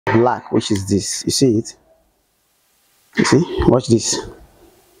black, which is this. You see it? You see? Watch this.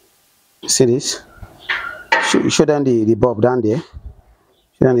 You see this? Show them the bulb down there.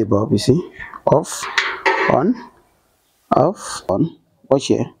 Show them the bulb. You see? Off, on, off, on. Watch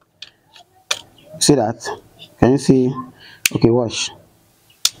here. See that? Can you see? Okay, watch.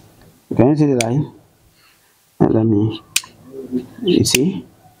 Can you see the line? Let me. You see?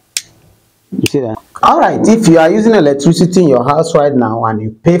 You see that? Alright, if you are using electricity in your house right now and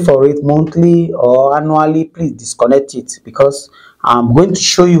you pay for it monthly or annually, please disconnect it, because I'm going to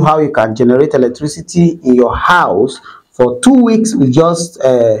show you how you can generate electricity in your house for 2 weeks with just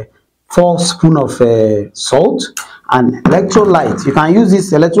 4 spoons of salt and electrolyte. You can use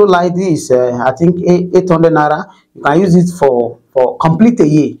this electrolyte. Is I think 800 naira. You can use it for complete a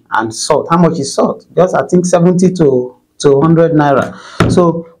year. And salt, how much is salt? Just I think 70 to 100 naira.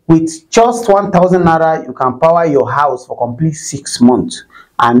 So with just 1,000 naira, you can power your house for complete 6 months.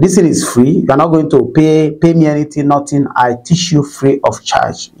 And this thing is free. You're not going to pay me anything, nothing. I teach you free of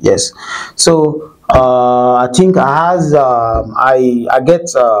charge. Yes. So I think I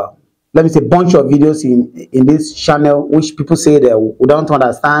get let me say bunch of videos in this channel which people say that we don't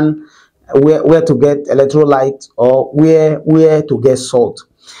understand where to get electrolyte or where to get salt.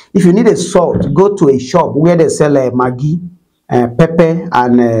 If you need a salt, go to a shop where they sell Maggi, pepper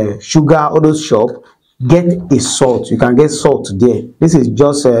and sugar. All those shops, get a salt. You can get salt there. This is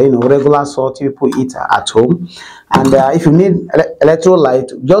just regular salt people eat at home. And if you need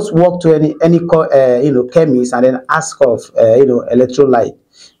electrolyte, just walk to any chemist and then ask of electrolyte.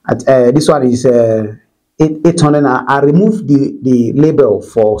 This one is 800. I remove the label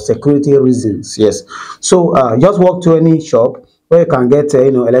for security reasons. Yes. So just walk to any shop where you can get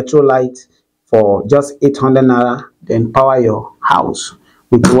electrolyte for just 800 naira, then power your house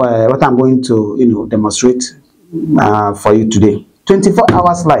with what I'm going to demonstrate for you today. 24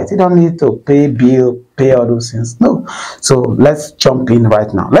 hours light. You don't need to pay bill, pay all those things. No. So let's jump in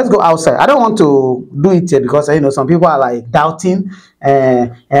right now. Let's go outside. I don't want to do it here because some people are like doubting.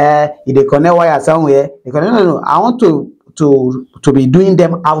 If they connect wire somewhere, no. I want to be doing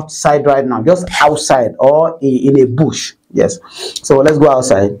them outside right now, just outside or in a bush. Yes. So let's go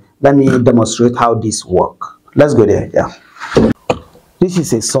outside. Let me demonstrate how this works. Let's go there. Yeah. This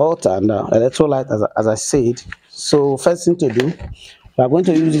is a salt and electrolyte, as I said. So first thing to do, we are going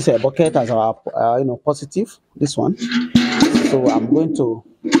to use this bucket as our positive. This one. So I'm going to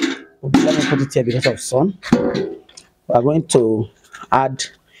let me put it here because of sun. We are going to add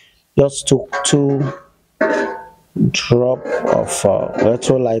just two drop of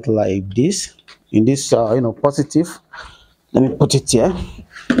electrolyte like this in this positive. Let me put it here.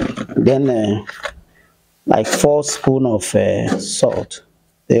 Then like 4 spoons of salt.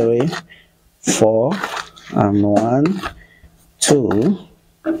 3, 4, and 1, 2,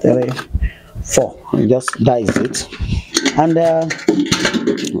 3, 4. Just dice it, and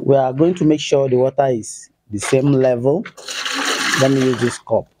we are going to make sure the water is the same level. Let me use this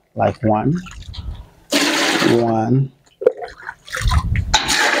cup like 1,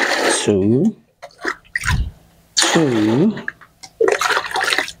 2, 3,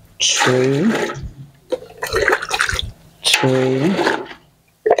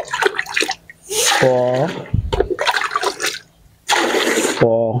 4.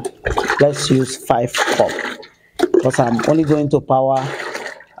 Let's use 5 cups because I'm only going to power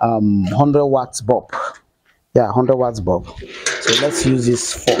 100 watts bulb. Yeah, 100 watts bulb. So let's use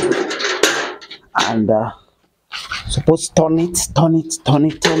this 4. And suppose turn it to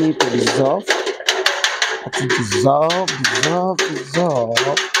dissolve. Dissolve.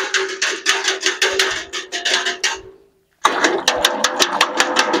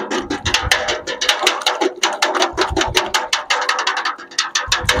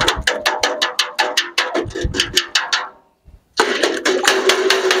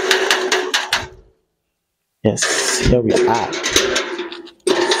 Yes, here we are.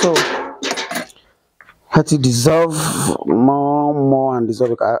 So had to dissolve more and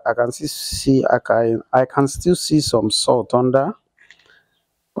dissolve. I can still see some salt under,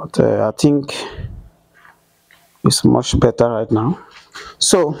 but I think it's much better right now.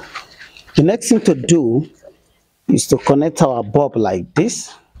 So the next thing to do is to connect our bulb like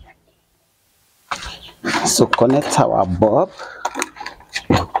this. So connect our bulb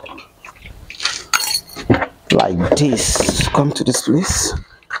like this. Come to this place.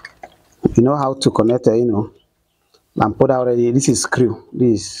 You know how to connect lamp already. This is screw.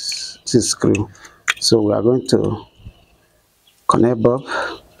 This is screw. So we are going to connect bulb.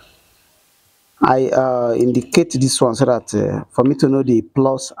 I indicate this one so that for me to know the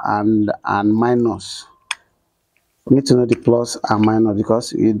plus and minus. for me to know the plus and minus,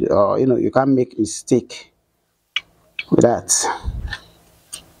 because you know, you can't make mistake with that.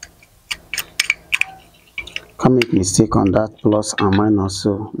 Can't make mistake on that plus and minus.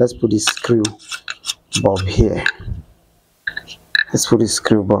 So let's put this screw bob here. Let's put this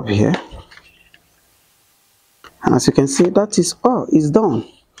screw bob here. And as you can see, that is all. It's done.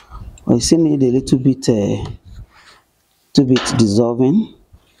 But you still need a little bit dissolving.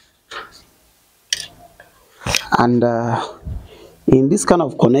 And in this kind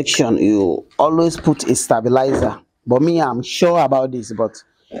of connection, you always put a stabilizer. But me, I'm sure about this. But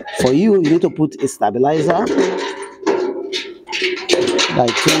for you, you need to put a stabilizer.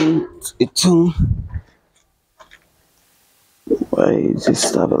 Like two. Where is the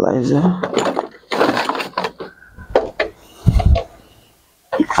stabilizer?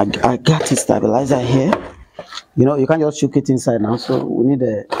 I got the stabilizer here. You know, you can't just shook it inside now, so we need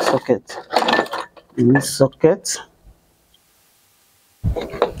a socket. We need socket.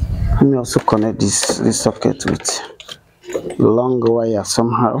 Let me also connect this socket with a long wire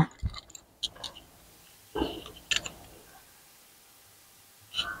somehow.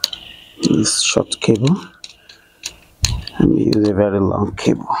 This short cable. Let me use a very long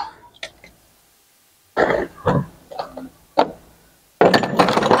cable.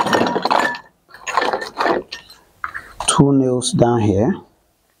 Two nails down here.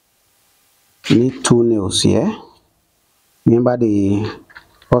 You need two nails here. Remember the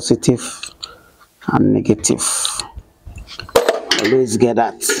positive and negative. Always get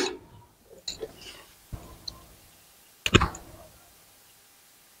that.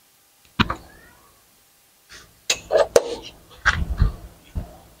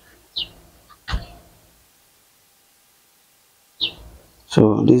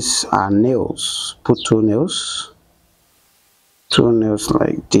 So these are nails. Put two nails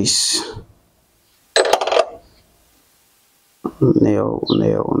like this. Nail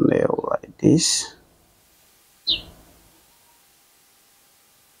like this.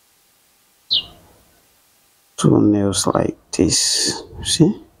 Two nails like this.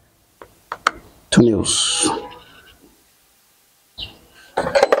 See? Two nails.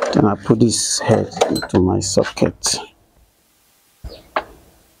 Then I put this head into my socket.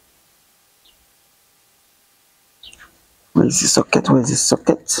 Where is the socket? Where is the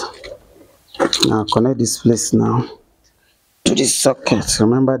socket? Now connect this place now to this socket.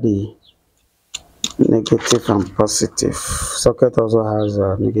 Remember the negative and positive. Socket also has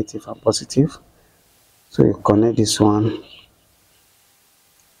a negative and positive. So you connect this one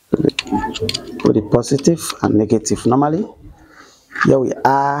with the positive and negative. Normally, here we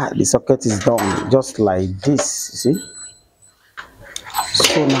are. The socket is done just like this. You see?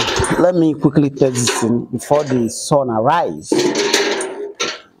 So now let me quickly test this in before the sun arises.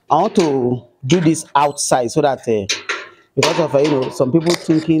 I want to do this outside so that because of you know, some people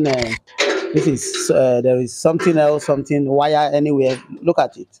thinking this is there is something else, something wire anywhere. Look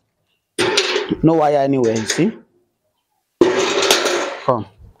at it. No wire anywhere. You see? Come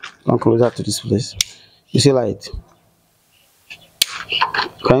closer to this place. You see light?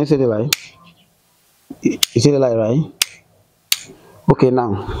 Can you see the light? You see the light, right? Okay,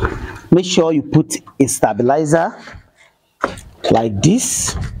 now make sure you put a stabilizer like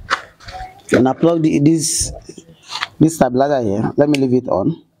this. And I plug this stabilizer here. Let me leave it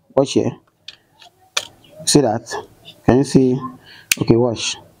on. Watch here. See that? Can you see? Okay,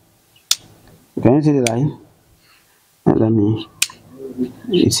 watch. Can you see the line? Let me.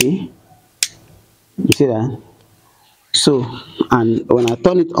 You see? You see that? So, and when I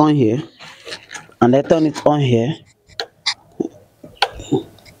turn it on here, and I turn it on here,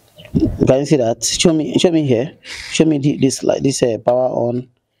 can you see that? Show me here. Show me this like this power on.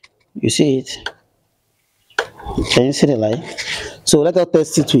 You see it? Can you see the light? So let us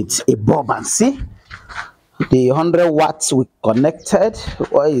test it with a bulb and see. The 100 watts we connected.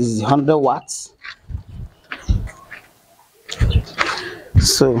 What is 100 watts?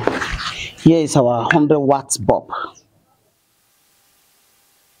 So here is our 100 watts bulb.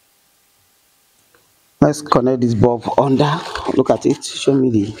 Let's connect this bulb under. Look at it. Show me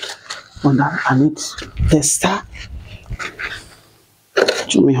the under. I need tester.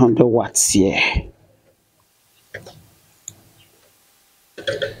 Show me 100 watts here.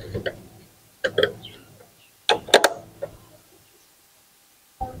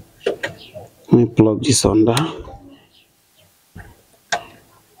 Let me plug this under.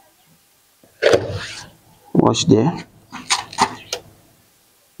 Watch there.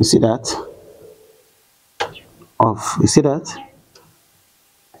 You see that? Off. You see that?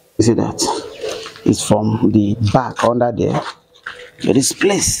 You see that? It's from the back under there. This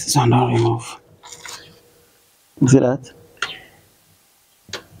place is under remove. See that?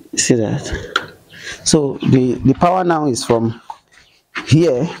 See that? So the power now is from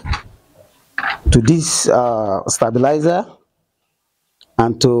here to this stabilizer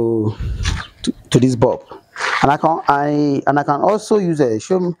and to this bulb, and I can also use a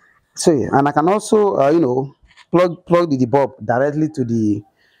show me, see, and I can also plug the bulb directly to the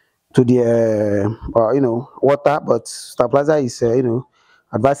water, but stabilizer is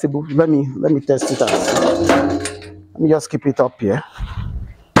advisable. Let me test it out. Let me just keep it up here.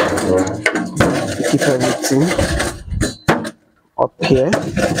 Keep everything up here,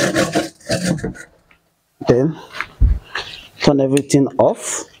 then turn everything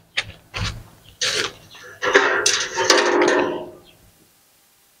off.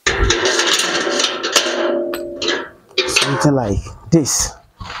 Something like this.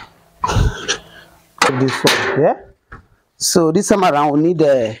 Put this one here. So this time around we need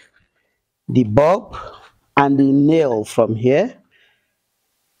the bulb and the nail from here.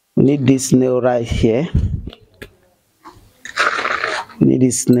 We need this nail right here. We need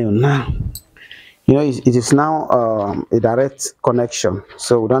this nail now. It is now a direct connection,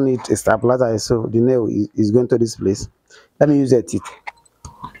 so we don't need a stabilizer. So the nail is going to this place. Let me use a teeth.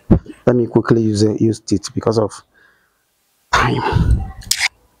 Let me quickly use teeth because of time.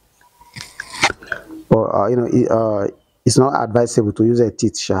 But it's not advisable to use a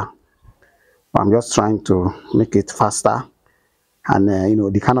teeth share. I'm just trying to make it faster, and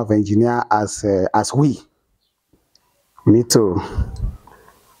the kind of engineer as we need to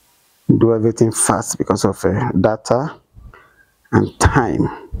do everything fast because of data and time.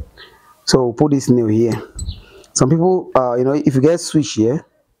 So we'll put this nail here. Some people, if you get a switch here,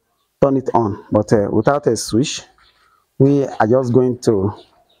 turn it on, but without a switch, we are just going to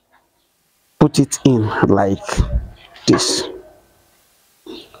put it in like this.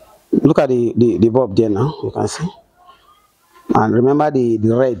 Look at the bulb there now, you can see, and remember the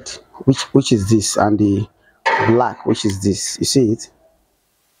red, which is this, and the black, which is this. You see it?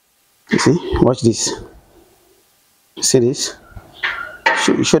 You see? Watch this. See this?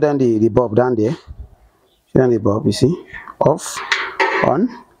 Show them the bulb down there. Show them the bulb. You see? Off, on,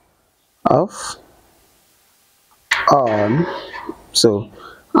 off, on. So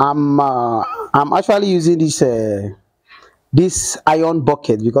I'm actually using this iron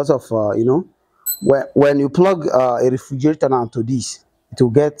bucket because of when you plug a refrigerator onto this, it will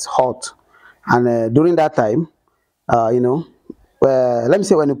get hot, and during that time, let me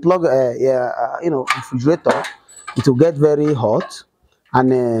say when you plug refrigerator, it will get very hot,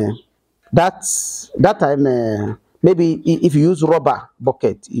 and that time maybe if you use rubber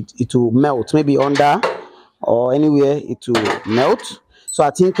bucket, it will melt, maybe under or anywhere it will melt. So I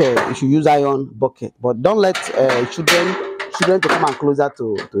think you should use iron bucket, but don't let children to come and closer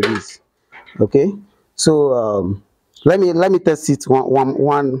to this. Okay, so let me test it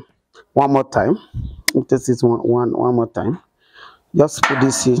one more time. Let me test it one more time. Just put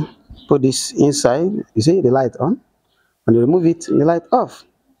this inside. You see the light on, and you remove it, the light off.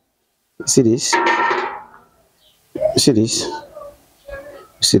 You see this? You see this?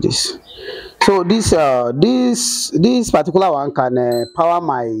 You see this? So this particular one can power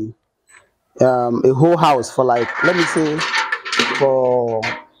my a whole house for, like, let me say, for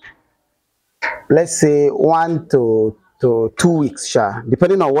let's say 1 to 2 weeks, sure,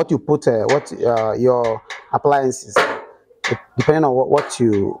 depending on what you put, your appliances, depending on what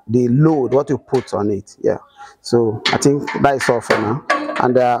the load, what you put on it. Yeah, so I think that is all for now.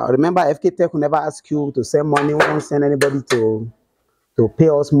 And remember, fkfreetech will never ask you to send money. We won't send anybody to pay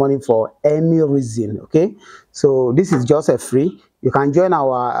us money for any reason. Okay, so this is just a free. You can join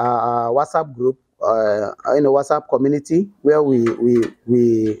our WhatsApp group, in a WhatsApp community, where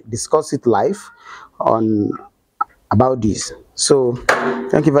we discuss it live on about this. So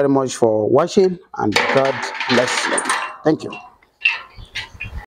thank you very much for watching, and God bless you. Thank you.